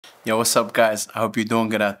Yo, what's up, guys? I hope you're doing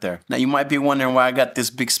good out there. Now, you might be wondering why I got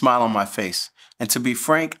this big smile on my face. And to be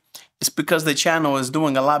frank, it's because the channel is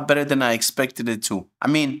doing a lot better than I expected it to. I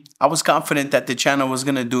mean, I was confident that the channel was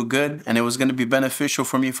going to do good and it was going to be beneficial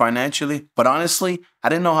for me financially. But honestly, I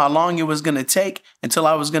didn't know how long it was going to take until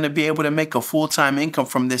I was going to be able to make a full-time income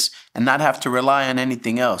from this and not have to rely on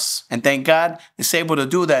anything else. And thank God it's able to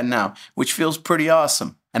do that now, which feels pretty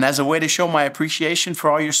awesome. And as a way to show my appreciation for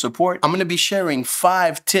all your support, I'm going to be sharing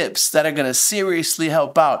 5 tips that are going to seriously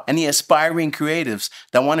help out any aspiring creatives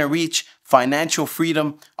that want to reach financial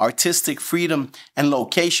freedom, artistic freedom, and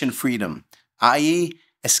location freedom, i.e.,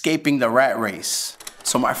 escaping the rat race.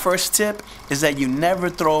 So my first tip is that you never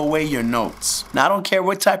throw away your notes. Now, I don't care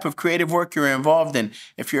what type of creative work you're involved in,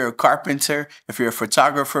 if you're a carpenter, if you're a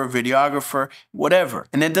photographer, videographer, whatever.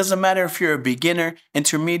 And it doesn't matter if you're a beginner,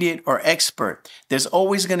 intermediate, or expert. There's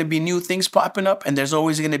always going to be new things popping up and there's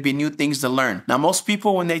always going to be new things to learn. Now, most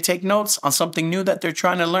people, when they take notes on something new that they're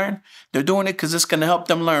trying to learn, they're doing it because it's going to help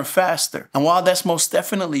them learn faster. And while that's most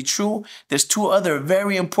definitely true, there's 2 other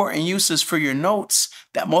very important uses for your notes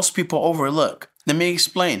that most people overlook. Let me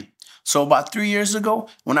explain. So about 3 years ago,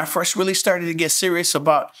 when I first really started to get serious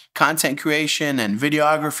about content creation and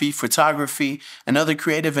videography, photography, and other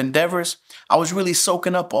creative endeavors, I was really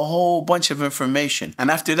soaking up a whole bunch of information. And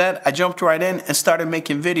after that, I jumped right in and started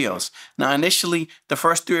making videos. Now, initially, the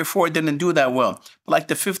first 3 or 4 didn't do that well. But like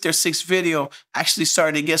the 5th or 6th video actually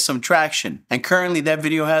started to get some traction. And currently, that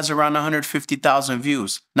video has around 150,000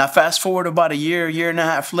 views. Now, fast forward about a year and a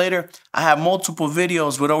half later, I have multiple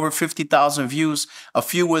videos with over 50,000 views, a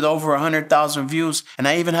few with over 100,000 views, and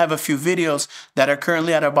I even have a few videos that are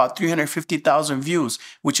currently at about 350,000 views,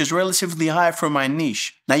 which is relatively high for my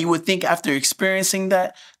niche. Now, you would think after experiencing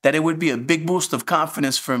that it would be a big boost of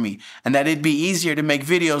confidence for me and that it'd be easier to make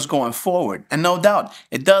videos going forward. And no doubt,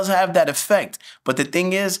 it does have that effect. But the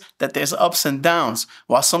thing is that there's ups and downs.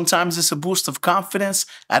 While sometimes it's a boost of confidence,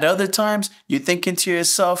 at other times, you're thinking to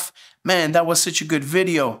yourself, man, that was such a good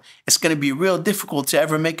video. It's going to be real difficult to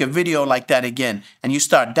ever make a video like that again. And you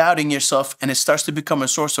start doubting yourself and it starts to become a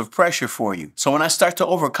source of pressure for you. So when I start to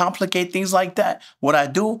overcomplicate things like that, what I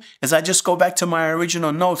do is I just go back to my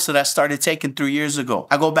original notes that I started taking 3 years ago.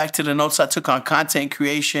 I go back to the notes I took on content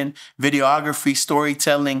creation, videography,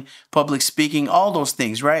 storytelling, public speaking, all those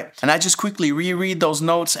things, right? And I just quickly reread those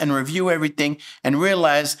notes and review everything and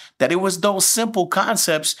realize that it was those simple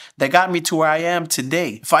concepts that got me to where I am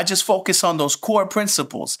today. If I just focus on those core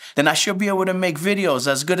principles, then I should be able to make videos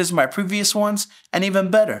as good as my previous ones and even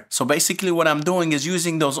better. So basically what I'm doing is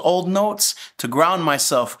using those old notes to ground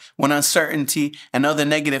myself when uncertainty and other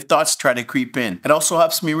negative thoughts try to creep in. It also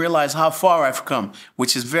helps me realize how far I've come,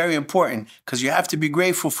 which is very important because you have to be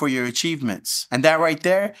grateful for your achievements. And that right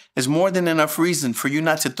there is more than enough reason for you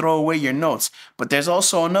not to throw away your notes. But there's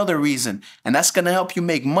also another reason, and that's going to help you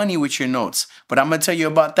make money with your notes. But I'm going to tell you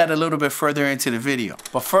about that a little bit further into the video.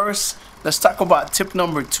 But first, let's talk about tip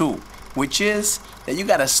number 2, which is that you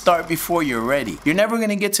got to start before you're ready. You're never going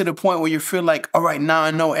to get to the point where you feel like, all right, now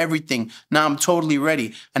I know everything. Now I'm totally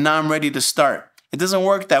ready. And now I'm ready to start. It doesn't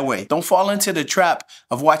work that way. Don't fall into the trap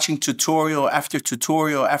of watching tutorial after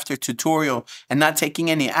tutorial after tutorial and not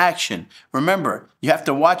taking any action. Remember, you have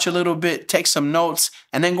to watch a little bit, take some notes,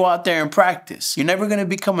 and then go out there and practice. You're never going to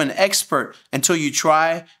become an expert until you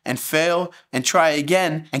try and fail and try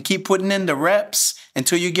again and keep putting in the reps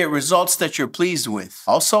until you get results that you're pleased with.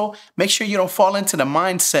 Also, make sure you don't fall into the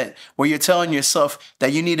mindset where you're telling yourself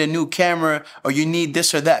that you need a new camera or you need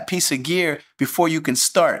this or that piece of gear before you can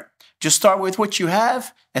start. Just start with what you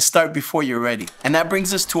have and start before you're ready. And that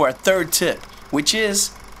brings us to our 3rd tip, which is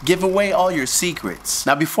give away all your secrets.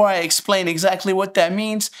 Now, before I explain exactly what that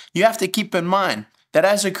means, you have to keep in mind that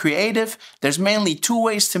as a creative, there's mainly 2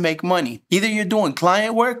 ways to make money. Either you're doing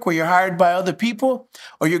client work where you're hired by other people,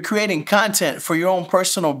 or you're creating content for your own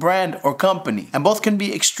personal brand or company. And both can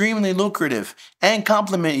be extremely lucrative and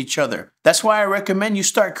complement each other. That's why I recommend you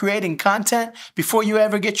start creating content before you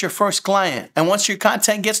ever get your first client. And once your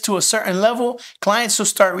content gets to a certain level, clients will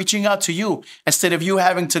start reaching out to you instead of you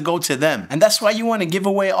having to go to them. And that's why you want to give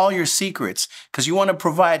away all your secrets, because you want to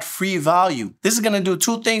provide free value. This is going to do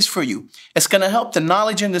 2 things for you. It's going to help the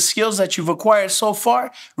knowledge and the skills that you've acquired so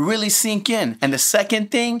far really sink in. And the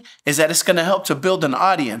second thing is that it's going to help to build an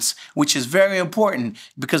audience, which is very important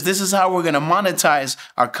because this is how we're going to monetize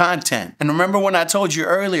our content. And remember when I told you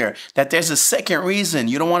earlier that there's a second reason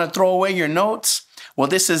you don't want to throw away your notes? Well,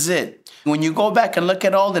 this is it. When you go back and look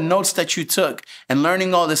at all the notes that you took and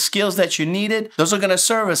learning all the skills that you needed, those are going to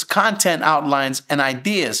serve as content outlines and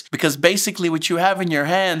ideas, because basically what you have in your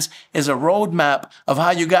hands is a roadmap of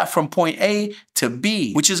how you got from point A to to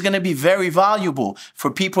be, which is going to be very valuable for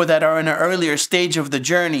people that are in an earlier stage of the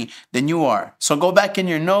journey than you are. So go back in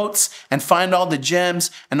your notes and find all the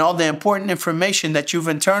gems and all the important information that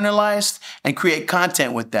you've internalized and create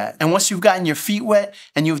content with that. And once you've gotten your feet wet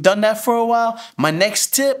and you've done that for a while, my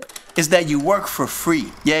next tip is that you work for free.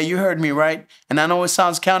 Yeah, you heard me right. And I know it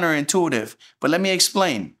sounds counterintuitive, but let me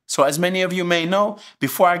explain. So as many of you may know,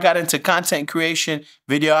 before I got into content creation,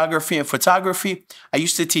 videography, and photography, I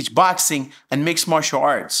used to teach boxing and mixed martial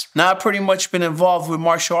arts. Now I've pretty much been involved with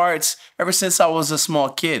martial arts ever since I was a small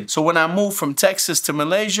kid. So when I moved from Texas to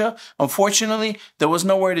Malaysia, unfortunately, there was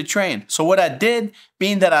nowhere to train. So what I did,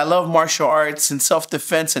 being that I love martial arts and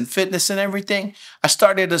self-defense and fitness and everything, I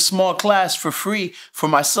started a small class for free for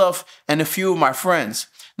myself and a few of my friends.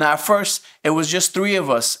 Now, at first, it was just 3 of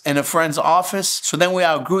us in a friend's office. So then we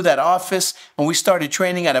outgrew that office and we started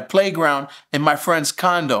training at a playground in my friend's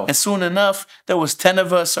condo. And soon enough, there was 10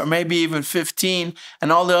 of us or maybe even 15.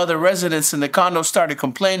 And all the other residents in the condo started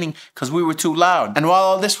complaining because we were too loud. And while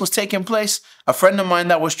all this was taking place, a friend of mine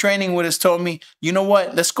that was training with us told me, you know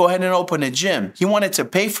what, let's go ahead and open a gym. He wanted to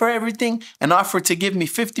pay for everything and offered to give me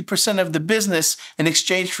 50% of the business in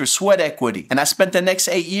exchange for sweat equity. And I spent the next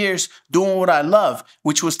 8 years doing what I love,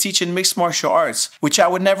 which was teaching mixed martial arts, which I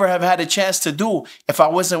would never have had a chance to do if I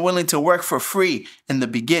wasn't willing to work for free in the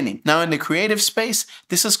beginning. Now in the creative space,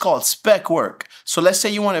 this is called spec work. So let's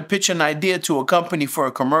say you want to pitch an idea to a company for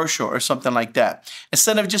a commercial or something like that.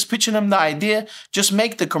 Instead of just pitching them the idea, just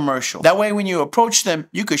make the commercial. That way when you approach them,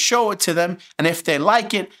 you could show it to them, and if they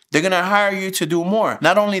like it, they're going to hire you to do more.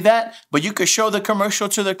 Not only that, but you could show the commercial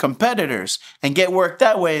to the competitors and get work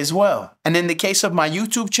that way as well. And in the case of my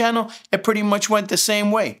YouTube channel, it pretty much went the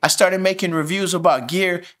same way. I started making reviews about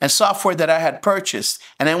gear and software that I had purchased.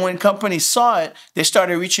 And then when companies saw it, they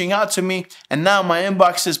started reaching out to me. And now my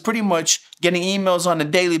inbox is pretty much getting emails on a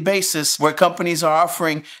daily basis where companies are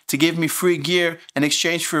offering to give me free gear in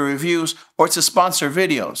exchange for reviews or to sponsor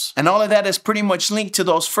videos. And all of that is pretty much linked to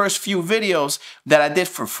those first few videos that I did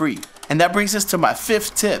for free. And that brings us to my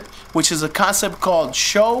 5th tip, which is a concept called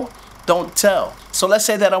show, don't tell. So let's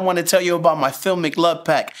say that I want to tell you about my Filmic LUT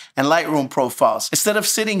pack and Lightroom profiles. Instead of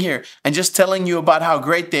sitting here and just telling you about how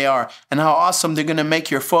great they are and how awesome they're going to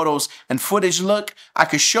make your photos and footage look, I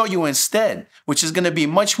could show you instead, which is going to be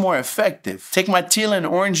much more effective. Take my teal and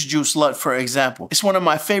orange juice LUT, for example. It's one of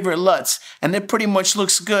my favorite LUTs, and it pretty much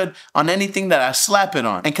looks good on anything that I slap it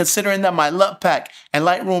on. And considering that my LUT pack and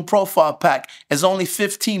Lightroom profile pack is only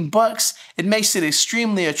 15 bucks, it makes it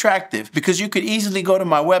extremely attractive because you could easily go to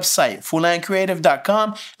my website, fulancreative.com,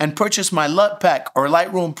 and purchase my LUT pack or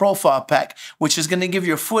Lightroom profile pack, which is going to give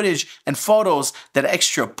your footage and photos that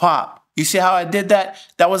extra pop. You see how I did that?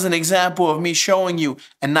 That was an example of me showing you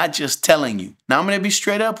and not just telling you. Now I'm going to be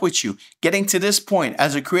straight up with you. Getting to this point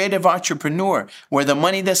as a creative entrepreneur where the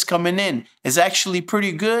money that's coming in is actually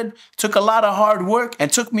pretty good took a lot of hard work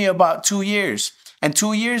and took me about 2 years. And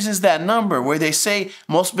 2 years is that number where they say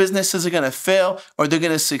most businesses are going to fail or they're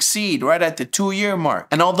going to succeed right at the 2-year mark.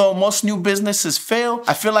 And although most new businesses fail,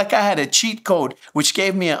 I feel like I had a cheat code which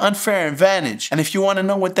gave me an unfair advantage. And if you want to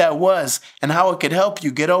know what that was and how it could help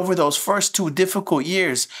you get over those first 2 difficult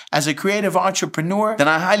years as a creative entrepreneur, then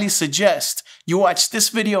I highly suggest you watch this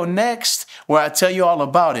video next where I tell you all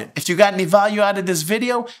about it. If you got any value out of this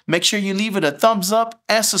video, make sure you leave it a thumbs up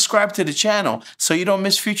and subscribe to the channel so you don't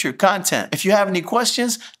miss future content. If you have any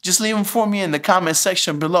questions, just leave them for me in the comment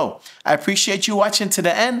section below. I appreciate you watching to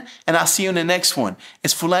the end, and I'll see you in the next one.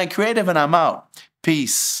 It's Fulan Creative, and I'm out.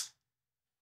 Peace.